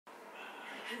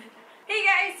Hey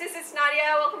guys, this is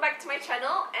Nadia. Welcome back to my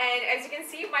channel. And as you can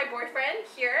see, my boyfriend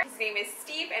here, his name is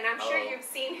Steve, and I'm sure you've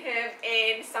seen him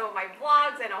in some of my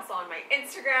vlogs and also on my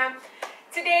Instagram.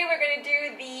 Today we're going to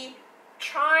do the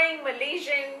trying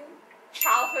Malaysian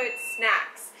childhood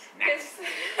snacks.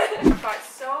 I've got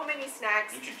so many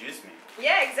snacks. Introduce me.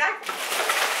 Yeah, exactly.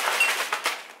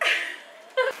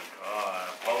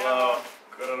 Hello.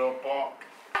 Good little pork.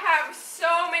 I have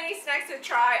so many snacks to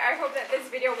try. I hope that this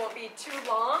video won't be too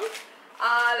long.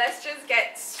 Let's just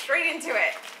get straight into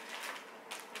it.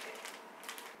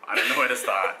 I don't know where to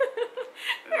start.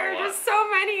 There are just so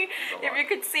many. If you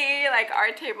could see, like,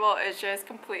 our table is just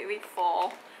completely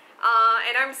full.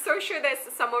 And I'm so sure that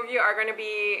some of you are going to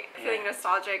be feeling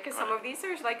nostalgic because some of these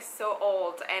are like so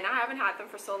old and I haven't had them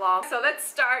for so long. So let's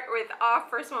start with our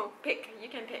first one. Pick. You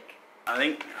can pick. I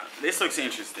think this looks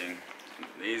interesting.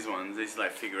 These ones, these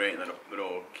like figure eight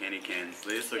little candy cans.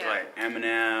 These look like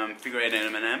M&M, figure eight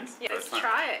M&Ms. Yeah, let's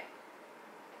try it.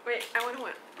 Wait, I want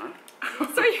one. Huh?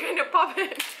 So you're going to pop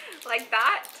it like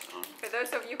that. For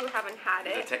those of you who haven't had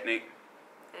it. It's a technique.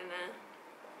 And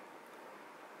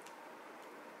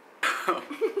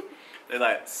They're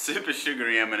like super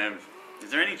sugary M&Ms.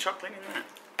 Is there any chocolate in that?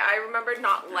 I remember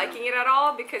not liking it at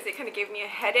all because it kind of gave me a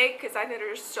headache because I think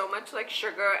there's so much like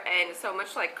sugar and so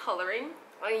much like coloring.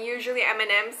 And usually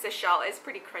M&M's, the shell is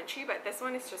pretty crunchy, but this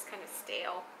one is just kind of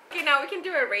stale. Okay, now we can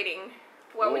do a rating.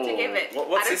 What would you give it?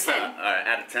 What's out this? of 10?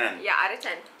 Out of 10? Yeah, out of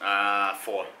 10.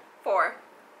 4. 4.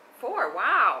 4,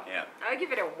 wow. Yeah. I would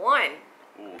give it a 1.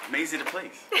 Ooh, I'm easy to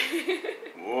please.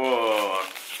 Whoa.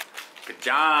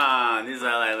 Kacang. These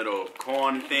are like little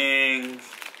corn things.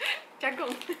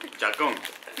 Jagung. Jagung.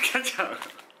 Kacang.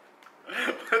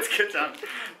 What's kacang?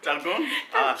 Jagung?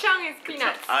 Kacang is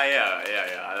peanuts. Yeah.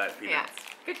 I like peanuts. Yeah.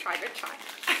 Good try, good try.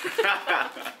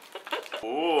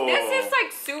 Ooh. This is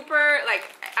like super,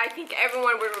 like, I think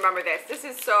everyone would remember this. This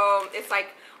is so, it's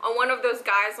like on one of those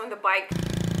guys on the bike.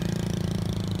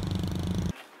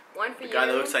 One for you. The guy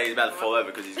that looks like he's about to fall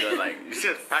over because he's got like, he's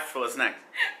just packed full of snacks.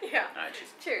 Yeah. Alright, cheers.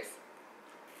 Cheers.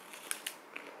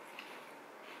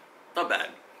 Not bad.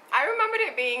 I remembered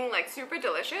it being like super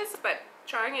delicious, but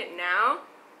trying it now,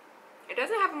 it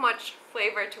doesn't have much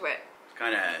flavor to it. It's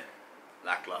kind of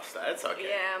lackluster. It's okay.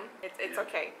 Yeah, it's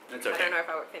okay. It's okay. I don't know if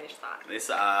I would finish that. This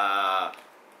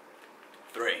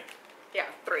 3. Yeah,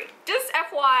 3. Just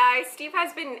FYI, Steve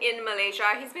has been in Malaysia.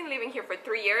 He's been living here for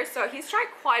 3 years, so he's tried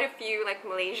quite a few like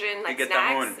Malaysian like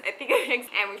snacks. I think,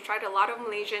 and we've tried a lot of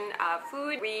Malaysian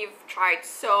food. We've tried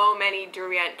so many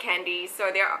durian candies. So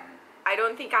there are. I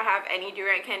don't think I have any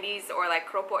durian candies or like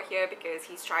keropok here because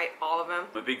he's tried all of them.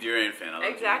 I'm a big durian fan.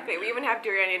 Exactly. We even have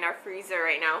durian in our freezer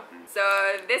right now. So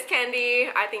this candy,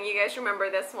 I think you guys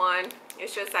remember this one.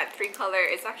 It's just that 3 color.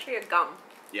 It's actually a gum.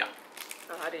 Yeah.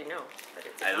 So how do you know that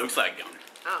it's a It gum? looks like gum.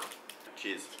 Oh.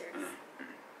 Cheers. Cheers.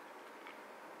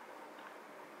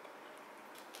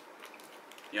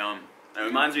 Yum. It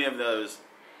reminds me of those,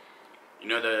 you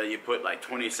know, you put like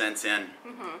 20 cents in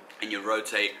and you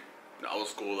rotate the old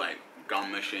school like gum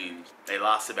machines. They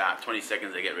last about 20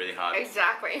 seconds, they get really hard.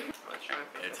 Exactly.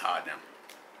 It's hard now.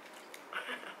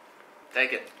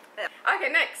 Take it. Okay,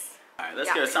 next. Alright,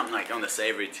 let's go something like on the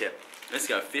savory tip. Let's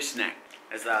go fish snack.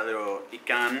 There's that little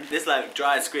ikan. This is like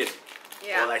dried squid.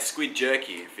 Yeah. Or like squid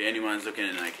jerky. If anyone's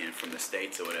looking like from the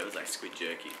States or whatever, it's like squid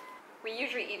jerky. We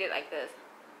usually eat it like this.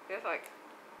 It's like...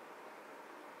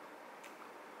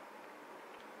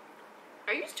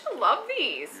 I used to love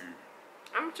these.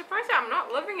 I'm surprised that I'm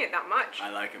not loving it that much. I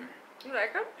like them. You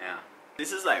like them? Yeah.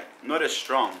 This is like not as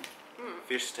strong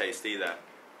fish taste either.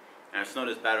 And it's not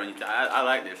as bad when you I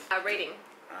like this. Rating?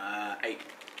 8.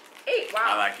 8, wow.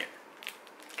 I like it.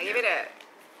 I give it a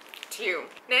 2.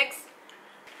 Next.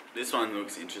 This one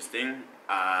looks interesting.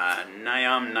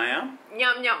 Nyam.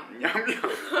 Yum yum. Yum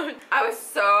yum. I was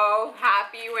so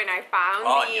happy when I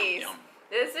found these. Yum, yum.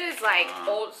 This is like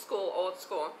old school, old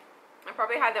school. I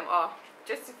probably had them all.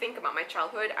 Just to think about my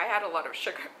childhood, I had a lot of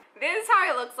sugar. This is how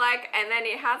it looks like, and then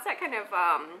it has that kind of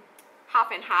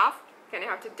half and half. You kind of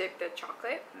have to dip the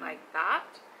chocolate like that,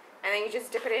 and then you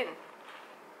just dip it in.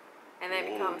 And then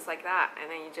it becomes like that,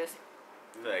 and then you just...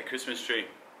 It's like a Christmas tree.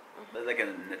 There's like a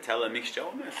Nutella mixture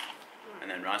almost. And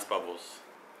then rice bubbles.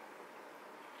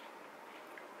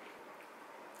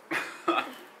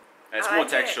 It's more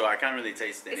textural. I can't really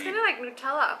taste it. It's kind of like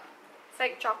Nutella. It's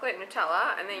like chocolate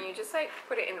Nutella, and then you just like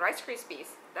put it in Rice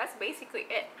Krispies. That's basically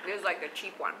it. This is like the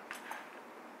cheap one.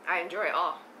 I enjoy it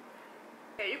all.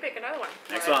 Okay, you pick another one.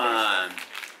 Next one.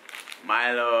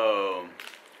 Milo.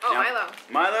 Oh, now, Milo.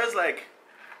 Milo's like,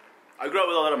 I grew up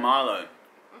with a lot of Milo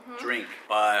drink.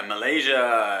 But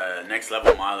Malaysia, next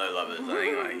level Milo lovers. I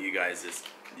think like, you guys just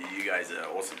You guys are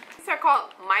awesome. These are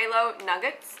called Milo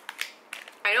nuggets.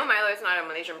 I know Milo is not a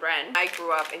Malaysian brand. I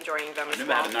grew up enjoying them as I've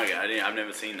well. never had a nugget. I've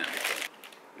never seen that before.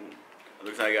 Ooh. It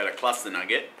looks like I got a cluster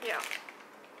nugget. Yeah.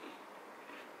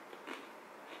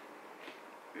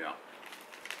 Yeah.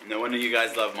 No wonder you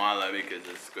guys love Milo because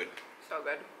it's good. So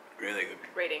good. Really good.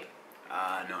 Rating.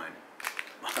 9.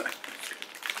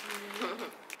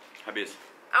 Hubbies.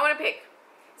 I want to pick.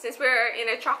 Since we're in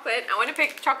a chocolate, I want to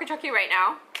pick Choco Chocky right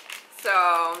now. So,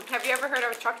 have you ever heard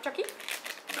of Choco Chocky?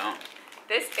 No.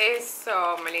 This is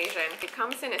so Malaysian. It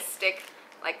comes in a stick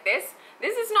like this.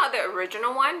 This is not the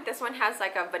original one. This one has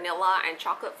like a vanilla and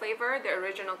chocolate flavor. The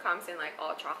original comes in like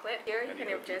all chocolate. Here, you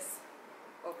kind of just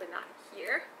open that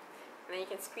here. And then you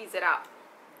can squeeze it out.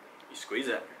 You squeeze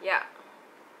it? Yeah.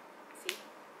 See?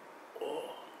 Oh.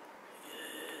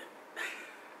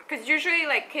 Because usually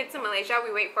like kids in Malaysia,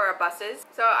 we wait for our buses.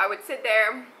 So I would sit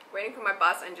there waiting for my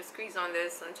bus and just squeeze on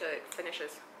this until it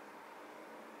finishes.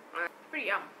 Pretty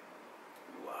yum.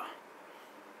 Wow.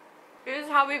 This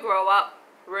is how we grow up,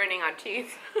 ruining our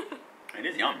teeth. It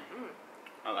is yum.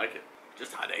 I like it.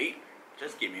 Just hard to eat.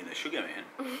 Just give me the sugar, man.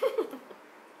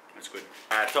 That's good.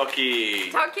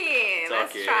 Toki. Toki.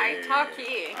 Let's try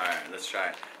Toki. Alright, let's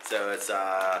try it. So it's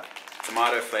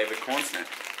tomato flavored corn snack.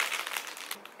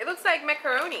 It looks like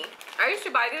macaroni. I used to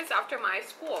buy this after my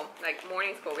school, like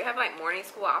morning school. We have like morning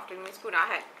school, afternoon school. Now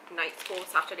I had night school,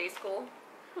 Saturday school.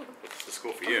 It's the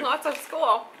school for you. Lots of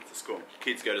school. It's a school.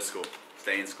 Kids go to school.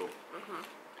 Stay in school.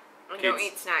 And don't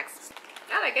eat snacks.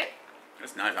 I like it.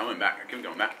 That's nice. I went back. I keep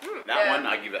going back. That one,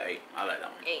 I give it 8. I like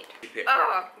that one. 8. You pick.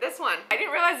 Oh, this one. I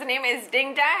didn't realize the name is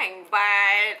Ding Dang,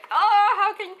 but oh,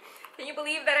 how can you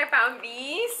believe that I found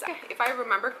these? If I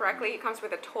remember correctly, it comes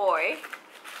with a toy.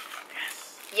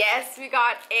 Yes. Yes, we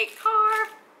got a car.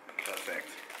 Perfect.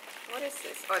 What is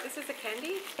this? Oh, this is a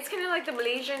candy? It's kind of like the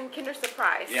Malaysian Kinder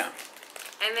Surprise. Yeah.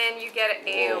 And then you get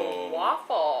a Whoa.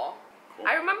 waffle. Cool.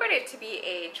 I remembered it to be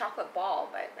a chocolate ball,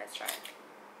 but let's try it.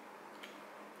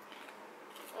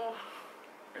 Oh.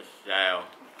 It's stale.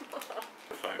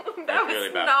 That was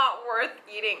really bad. not worth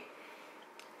eating.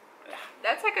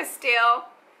 That's like a stale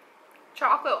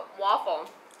chocolate waffle.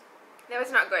 That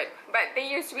was not good. But they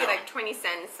used to be like 20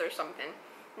 cents or something.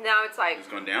 Now it's like It's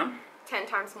gone down? 10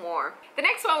 times more. The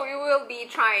next one we will be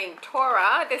trying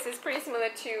Tora. This is pretty similar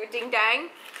to Ding Dang.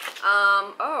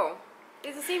 Oh,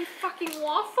 it's the same fucking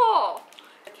waffle.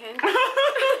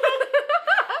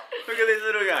 Look at this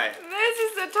little guy. This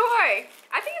is the toy.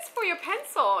 I think it's for your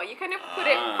pencil. You kind of put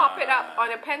it, pop it up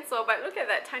on a pencil, but look at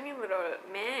that tiny little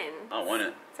man. I want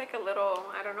it. It's like a little,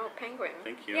 I don't know, penguin.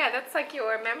 Thank you. Yeah, that's like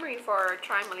your memory for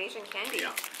trying Malaysian candy.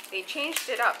 Yeah. They changed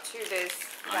it up to this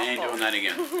waffle. I ain't doing that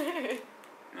again.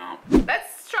 No.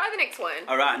 Let's try the next one.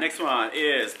 Alright, next one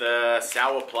is the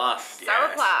Sour Plus. Sour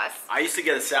Yes. Plus. I used to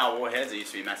get the Sour Warheads. I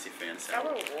used to be a massive fan of Sour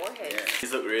Warheads. Yeah.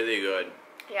 These look really good.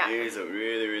 Yeah. These look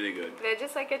really, really good. They're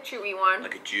just like a chewy one.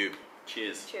 Like a tube.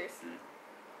 Cheers. Cheers.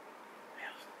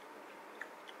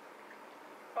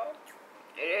 Oh,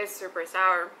 it is super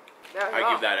sour.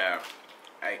 I give that out.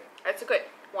 8. That's a good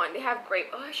one. They have grape.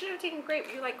 Oh, I should have taken grape.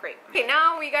 You like grape. Okay,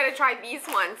 now we gotta try these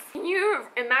ones. Can you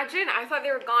imagine? I thought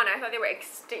they were gone. I thought they were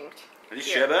extinct. Are these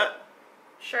Here. sherbet?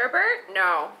 Sherbet?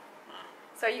 No.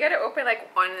 So you gotta open like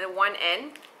on the one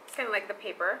end. It's kind of like the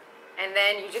paper. And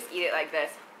then you just eat it like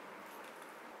this.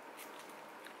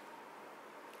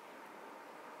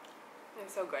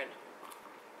 It's so good.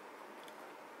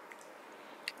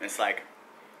 It's like,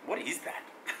 what is that?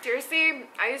 Seriously,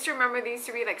 I used to remember these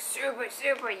to be like super,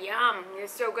 super yum. They're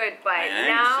so good, but Man,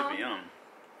 now super yum.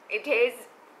 it tastes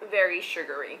very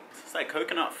sugary. It's like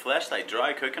coconut flesh, like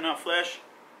dry coconut flesh.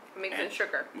 Mixed in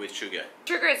sugar. With sugar.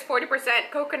 Sugar is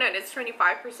 40%, coconut is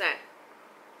 25%.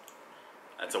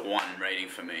 That's a 1 rating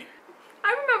for me.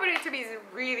 I remember it to be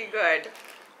really good.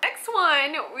 Next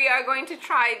one, we are going to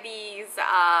try these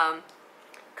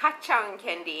kacang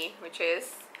candy, which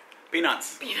is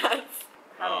Peanuts. peanuts.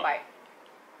 Have a bite.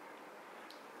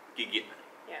 Gigit.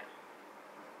 Yeah.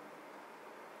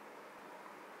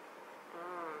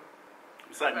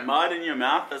 It's like mud in your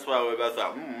mouth. That's why we're both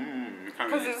like,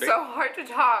 Because it's so hard to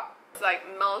talk. It's like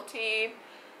melty,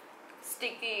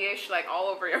 sticky-ish, like all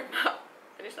over your mouth.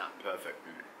 It is not. Perfect.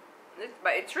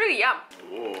 But it's really yum.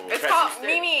 Ooh, It's called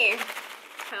Mimi.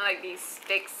 Kind of like these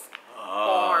sticks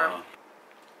form.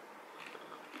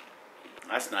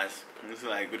 That's nice. This is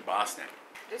like a good bar snack.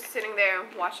 Just sitting there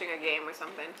watching a game or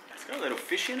something. It's got a little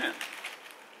fish in it. It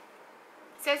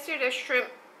says here the shrimp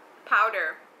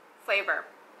powder flavor.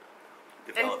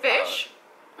 Developed and fish.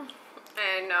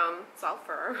 And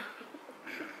sulfur.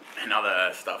 and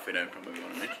other stuff we don't probably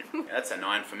want to mention. Yeah, that's a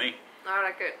 9 for me. I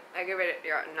like it. I give it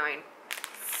a 9.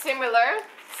 Similar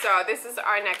So this is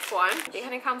our next one. It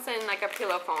kind of comes in like a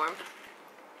pillow form.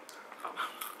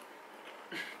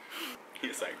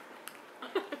 It's like...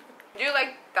 Do you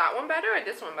like that one better or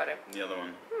this one better? The other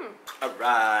one.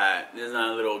 Alright, there's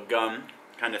another little gum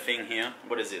kind of thing here.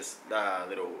 What is this?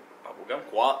 Little bubble gum?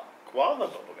 Koala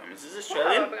bubble gum. Is this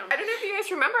Australian? I don't know if you guys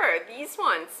remember these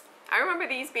ones. I remember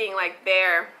these being like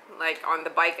there, like on the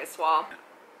bike as well.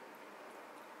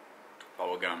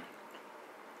 Bubble gum.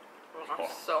 Oh,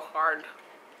 so hard.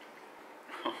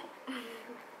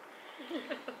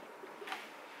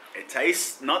 It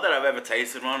tastes, not that I've ever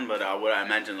tasted one, but what I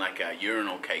imagine like a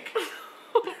urinal cake.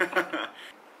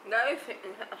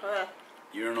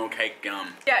 Urinal cake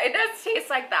gum. Yeah, it does taste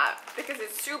like that because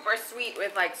it's super sweet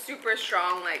with like super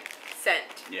strong like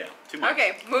scent. Yeah, too much.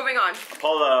 Okay, moving on.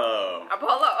 Apollo.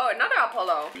 Apollo. Oh, another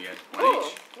Apollo. Yeah,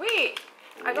 Oh, wait.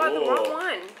 I got the wrong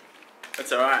one.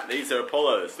 That's alright. These are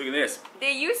Apollos. Look at this.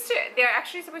 They're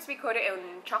actually supposed to be coated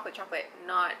in chocolate,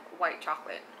 not white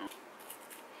chocolate.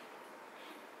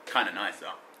 Kind of nice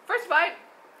though. First bite,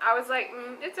 I was like,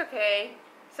 it's okay.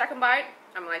 Second bite,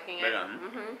 I'm liking it.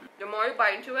 The more you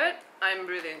bite into it, I'm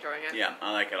really enjoying it. Yeah,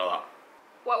 I like it a lot.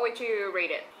 What would you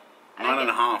rate it?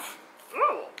 9.5.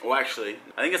 Oh. Well, actually,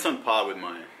 I think it's on par with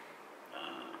my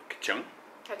kachang.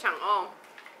 Kachang, oh.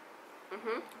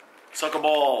 Soccer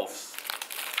balls.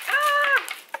 Ah!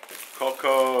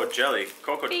 Cocoa jelly.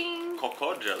 Ding.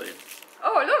 Cocoa jelly.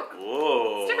 Oh, look.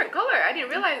 Whoa. It's different color. I didn't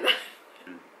realize that.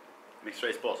 Mixed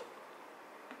race balls.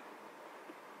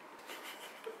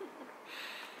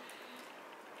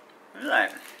 It's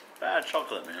like bad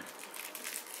chocolate, man.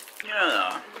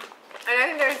 Yeah. And I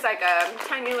think there's like a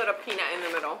tiny little peanut in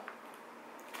the middle.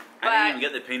 I didn't even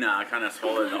get the peanut. I kind of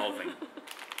swallowed the whole thing.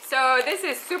 So this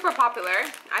is super popular.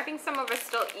 I think some of us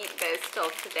still eat this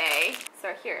still today.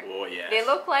 So here. Oh, yes. They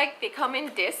look like they come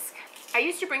in disc. I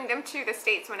used to bring them to the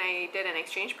States when I did an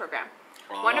exchange program.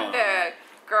 Oh. One of the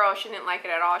girls, she didn't like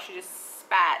it at all. She just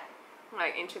spat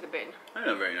like into the bin. They're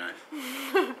not very nice.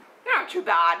 They're not too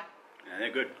bad. Yeah,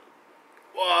 they're good.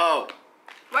 Whoa!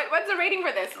 What's the rating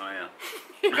for this? Oh yeah.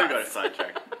 I got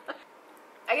sidetracked.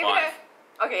 I give it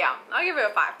a... Okay, yeah. I'll give it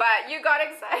a 5. But you got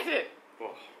excited.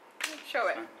 Whoa. Show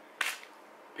it.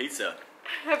 Pizza.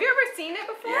 Have you ever seen it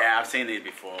before? Yeah, I've seen these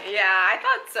before. Yeah, I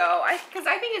thought so. Because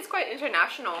I think it's quite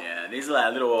international. Yeah, these are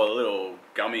like little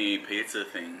gummy pizza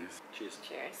things. Cheers.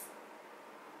 Cheers.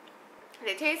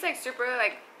 They taste like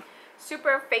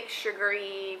super fake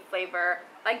sugary flavor.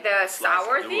 Like the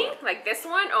sour thing, like this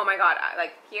one. Oh my god!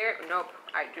 Like here, nope.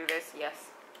 I do this. Yes.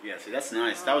 Yeah, see that's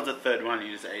nice. That was the third one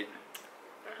you just ate.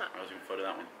 I was looking forward to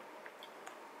that one.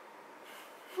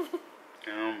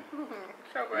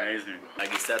 So good. Amazing.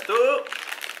 Lagi satu,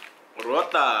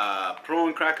 rota,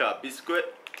 prawn cracker,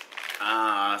 biscuit,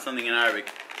 something in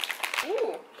Arabic.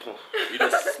 Ooh. You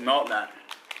just smelt that.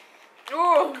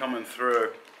 Ooh. Coming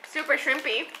through. Super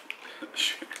shrimpy.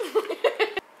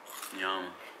 Yum.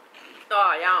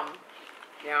 Oh, yum.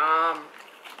 Yum.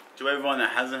 To everyone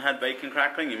that hasn't had bacon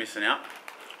crackling, you're missing out.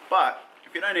 But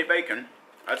if you don't eat bacon,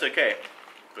 that's okay.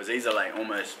 Because these are like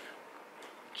almost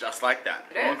just like that.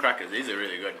 Prawn crackers, these are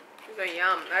really good. These are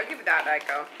yum. I'll give that like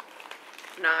a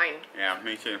 9. Yeah,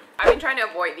 me too. I've been trying to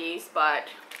avoid these, but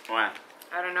Why?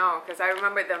 I don't know, because I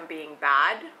remember them being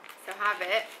bad. So have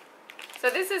it. So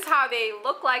this is how they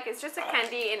look like. It's just a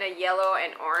candy in a yellow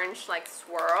and orange like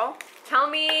swirl. Tell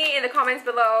me in the comments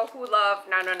below who loved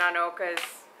Nano Nano, because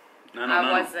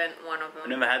I wasn't one of them. I've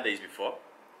never had these before.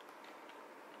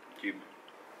 Do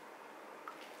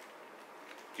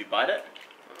you bite it?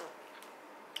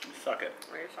 You suck it.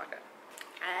 Where you suck it?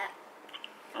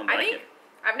 I like it.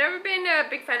 I've never been a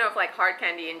big fan of like hard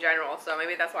candy in general, so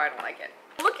maybe that's why I don't like it.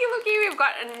 Looky, we've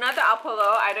got another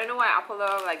Apollo. I don't know why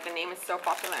Apollo, like the name is so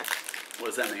popular. What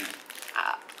does that mean?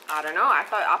 I don't know. I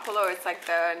thought Apollo is like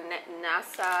the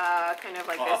NASA kind of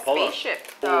like the Apollo. spaceship.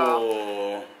 So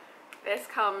Oh. this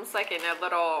comes like in a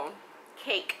little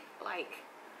cake, like.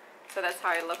 So that's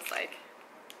how it looks like.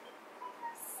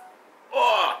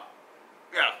 Oh.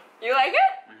 Yeah. You like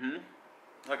it? Mhm.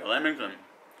 Like a lamington.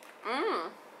 Mmm.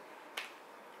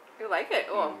 You like it?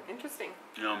 Oh, interesting.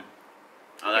 Yum.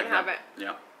 I like can have that. it.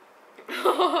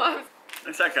 Yeah.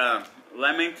 It's like a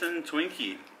lamington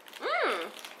Twinkie. Mmm.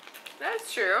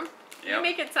 That's true. Yep. You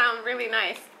make it sound really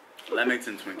nice.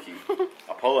 Lamington Twinkie.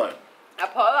 Apollo.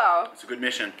 Apollo. It's a good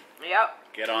mission.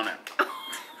 Yep. Get on it.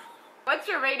 What's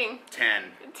your rating? 10.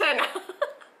 10.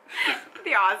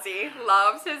 The Aussie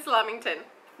loves his Lamington.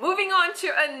 Moving on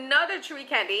to another chewy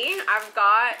candy. I've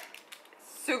got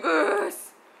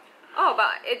Sugus. Oh,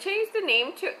 but it changed the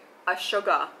name to a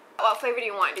sugar. What flavor do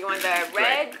you want? Do you want the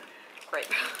red?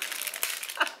 Grape.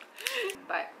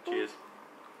 But Cheers.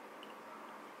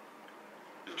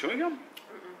 Chewing gum?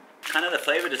 Kind of the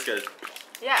flavor just goes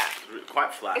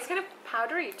quite flat. It's kind of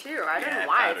powdery too. I don't know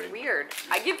why. Powdery. It's weird.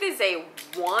 I give this a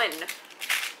 1.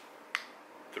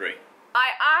 3. I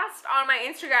asked on my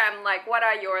Instagram like what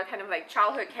are your kind of like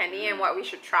childhood candy and what we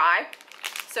should try.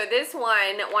 So this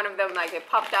one of them like it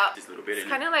popped up. Just a little bit. It's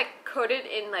kind of like coated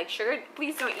in like sugar.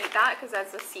 Please don't eat that because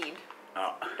that's a seed.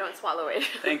 Oh. Don't swallow it.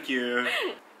 Thank you.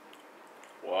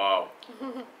 Wow.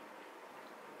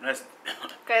 That's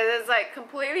Because it's like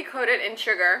completely coated in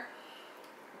sugar,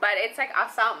 but it's like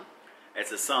asam.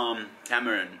 it's Assam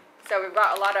tamarind. So we've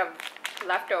got a lot of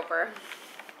leftover.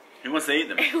 Who wants to eat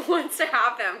them? Who wants to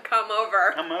have them? Come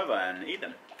over. Come over and eat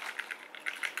them.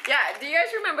 Yeah, do you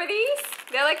guys remember these?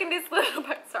 They're like in this little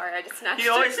box. Sorry, I just snatched it.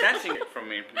 You're always snatching it from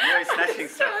me. You're always snatching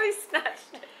stuff. I always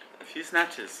snatched it. A few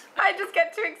snatches. I just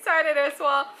get too excited as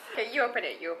well. Okay, you open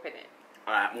it, you open it.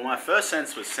 Alright, well my first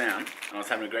sense was sound, and I was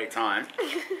having a great time.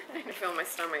 I can feel my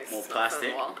stomach. More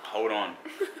plastic. Hold on.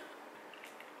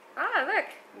 Ah, look.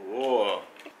 Whoa.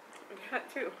 You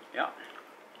got 2. Yeah.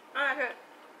 Ah, okay.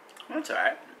 That's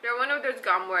alright. They're one of those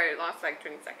gum where it lasts like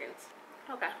 20 seconds.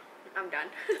 Okay, I'm done.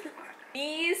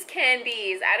 These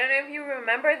candies, I don't know if you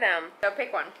remember them. So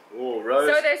pick one. Oh, rose.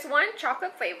 So there's one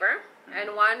chocolate flavor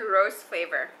and one rose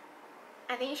flavor.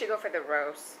 I think you should go for the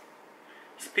rose.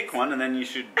 Just pick one and then you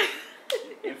should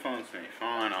influence me.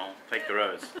 Fine, I'll take the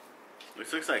rose.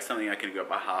 This looks like something I could go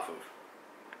by half of.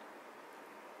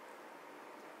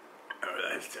 Oh,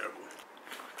 that's terrible.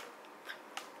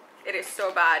 It is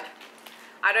so bad.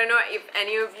 I don't know if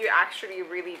any of you actually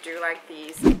really do like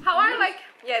these. How I like,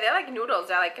 yeah, they're like noodles.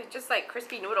 They're like just like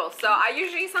crispy noodles. So I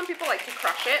usually, some people like to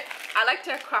crush it. I like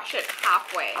to crush it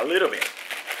halfway. A little bit.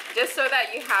 Just so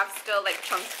that you have still like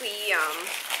chunky,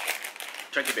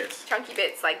 Chunky bits. chunky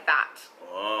bits like that.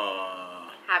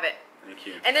 Oh. Have it. Thank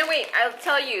you. And then wait, I'll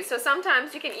tell you. So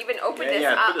sometimes you can even open this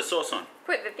up. Put the sauce on.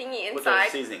 Put the thingy Put the inside.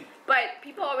 seasoning. But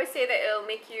people always say that it'll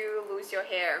make you lose your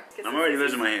hair. I'm already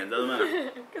losing my hair. Doesn't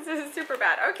matter. Because this is super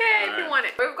bad. Okay, if you want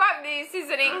it. We've got the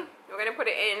seasoning. Alright. We're going to put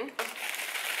it in.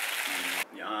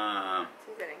 Yeah.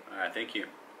 Seasoning. Alright, thank you.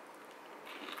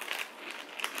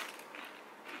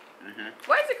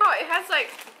 What is it called? It has like,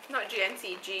 not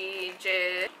GNC,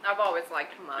 J. I've always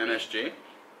liked Mommy. MSG?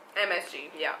 MSG,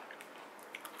 yeah.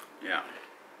 Yeah.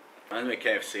 Reminds me of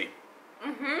KFC.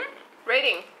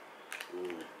 Rating.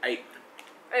 Ooh. 8.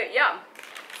 Yeah.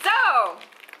 So,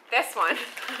 this one.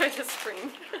 I just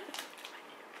screamed.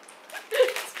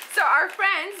 So our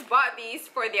friends bought these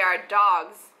for their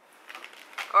dogs.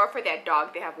 Or for their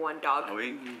dog. They have one dog. Are we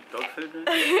eating dog food then?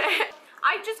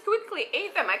 I just quickly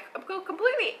ate them. I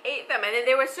completely ate them. And then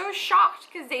they were so shocked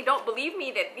because they don't believe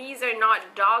me that these are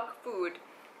not dog food.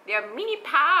 They're mini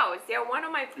pows. They're one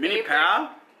of my Mini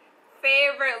pow?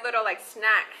 favorite little like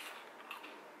snacks.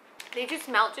 They just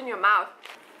melt in your mouth.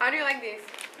 How do you like these?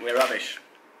 We're rubbish.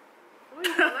 Oh,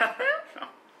 you don't like them? No.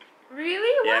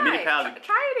 Really? Yeah, Why? mini pows.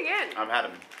 Try it again. I've had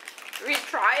them.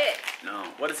 Retry it. No.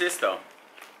 What is this though?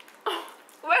 Oh,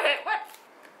 what?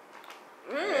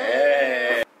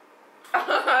 Hey.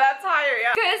 That's higher,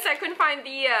 yeah. Because I couldn't find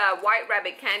the white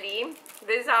rabbit candy.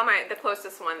 These are the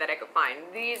closest one that I could find.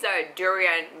 These are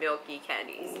durian milky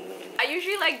candies. I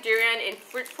usually like durian in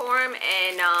fruit form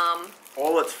and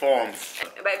All its forms.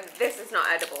 but this is not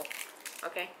edible.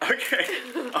 Okay. Okay.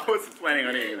 I wasn't planning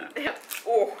on eating that. Yeah.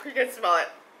 Oh, you can smell it.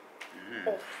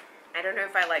 Oh. I don't know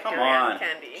if I like Come durian on.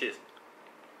 candy. Cheers.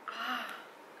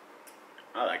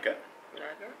 I like it. You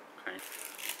like it? Okay.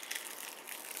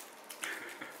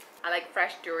 I like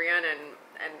fresh durian and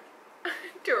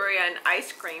durian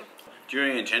ice cream.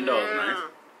 Durian chendol is nice.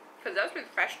 Because that's with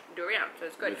fresh durian, so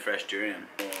it's good. With fresh durian.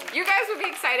 You guys will be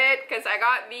excited because I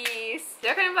got these.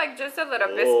 They're kind of like just a little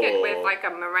biscuit with like a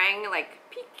meringue like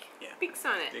peaks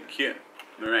on it. They're cute.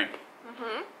 Meringue.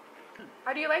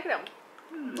 How do you like them?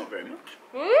 Not very much.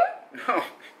 What? No.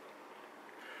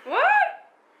 What?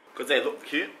 Because they look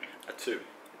cute. A 2.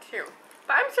 2.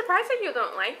 But I'm surprised that you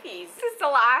don't like these. This is the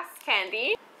last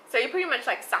candy. So you pretty much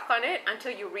like suck on it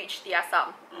until you reach the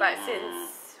asam. But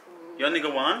since... You only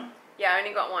got one? Yeah, I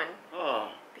only got one. Oh.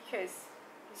 Because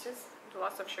it's just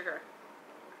lots of sugar.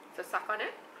 So suck on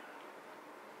it.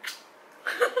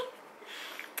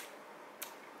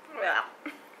 Yeah.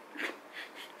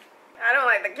 I don't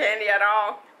like the candy at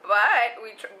all. But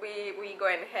we go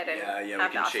ahead and have we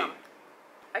can the cheat. asam.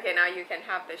 Okay, now you can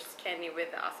have this candy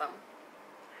with the asam.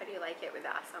 How do you like it with the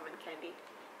asam and candy?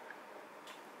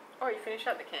 Oh, you finished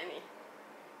up the candy.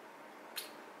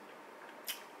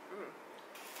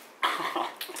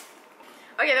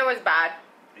 Okay, that was bad.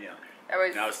 Yeah.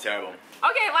 That was terrible.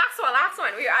 Okay, last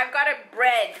one. I've got a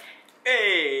bread.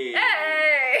 Hey!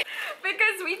 Hey! Because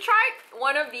because we tried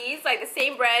one of these, like the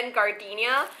same brand,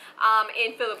 Gardenia,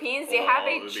 in Philippines. They have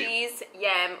a ubi. cheese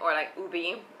yam or like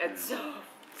ubi. It's so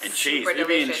and cheese, super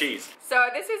ubi delicious. and cheese. So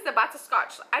this is the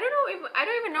butterscotch. I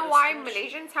don't even know why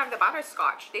Malaysians have the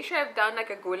butterscotch. They should have done like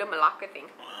a gula melaka thing.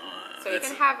 So you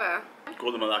can have a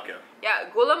Gula Melaka. yeah,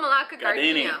 gula melaka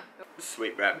gardenia.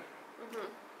 Sweet bread.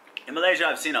 In Malaysia,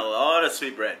 I've seen a lot of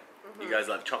sweet bread. You guys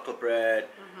love chocolate bread,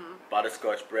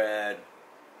 butterscotch bread,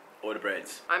 all the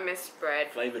breads. I miss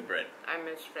bread. Flavored bread. I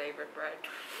miss flavored bread.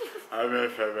 I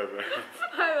miss flavored bread.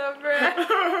 I love bread.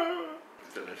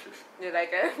 It's delicious. You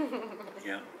like it?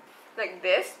 Yeah. Like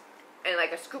this and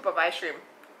like a scoop of ice cream.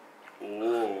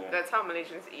 Ooh. That's how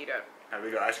Malaysians eat it. Have we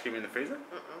got ice cream in the freezer?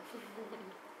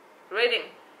 Rating.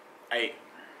 8.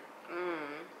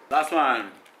 Last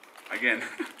one. Again.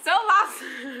 So last,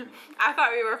 I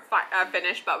thought we were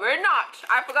finished, but we're not.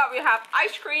 I forgot we have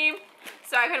ice cream.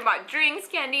 So I could have bought drinks,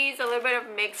 candies, a little bit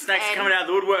of mixed. Snacks coming out of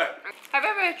the woodwork. Have you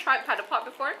ever tried paddle pop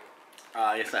before?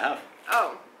 Yes, I have.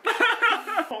 Oh.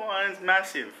 Oh, it's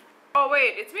massive. Oh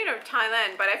wait, it's made of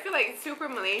Thailand, but I feel like it's super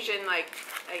Malaysian, like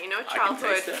you know, childhood.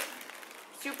 I can taste it.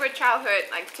 Super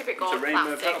childhood, like typical It's a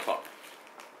rainbow plastic paddle pop.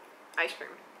 ice cream.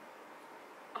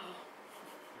 Oh.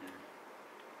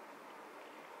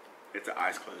 It's an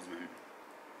eyes closed, man.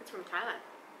 It's from Thailand,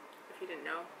 if you didn't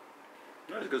know.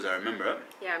 Not as good as I remember it.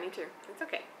 Yeah, me too. It's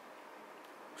okay.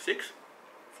 6?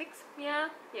 6? Yeah,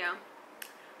 yeah.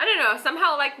 I don't know,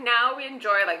 somehow like now we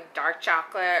enjoy like dark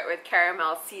chocolate with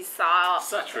caramel sea salt.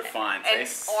 Such refined and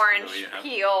taste. orange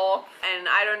peel. And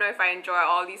I don't know if I enjoy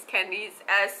all these candies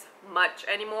as much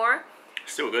anymore.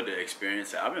 Still good to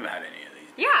experience it. I've never had any of these.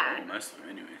 Yeah. Before. Most of them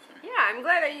anyway. So. Yeah, I'm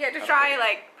glad that you get to try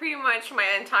like pretty much my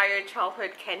entire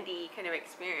childhood candy kind of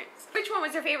experience. Which one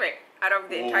was your favorite out of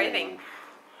the entire thing?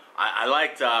 I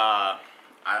liked I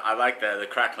liked the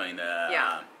crackling.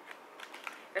 Yeah.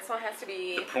 This one has to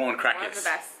be the prawn crackers. one of the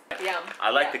best. Yeah. I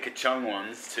like the kachong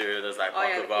ones too. There's like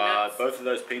yeah, baklava. Both of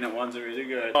those peanut ones are really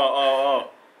good.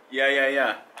 Oh.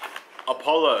 Yeah.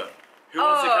 Apollo. Who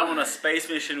wants to come on a space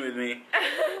mission with me?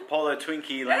 Apollo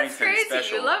Twinkie That's Langton crazy.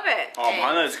 special. You love it. Oh,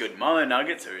 Milo's good. Milo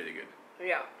nuggets are really good.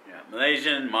 Yeah. Yeah.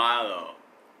 Malaysian Milo.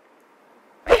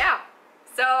 But yeah.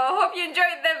 So hope you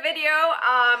enjoyed the video.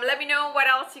 Let me know what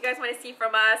else you guys want to see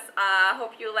from us.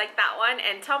 Hope you liked that one,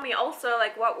 and tell me also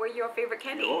like what were your favorite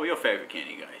candy. What were your favorite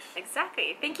candy, guys?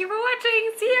 Exactly. Thank you for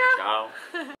watching. See ya. Ciao.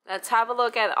 Let's have a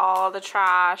look at all the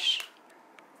trash.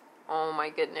 Oh my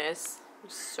goodness.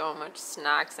 So much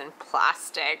snacks and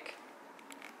plastic.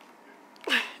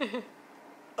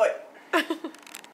 Oi.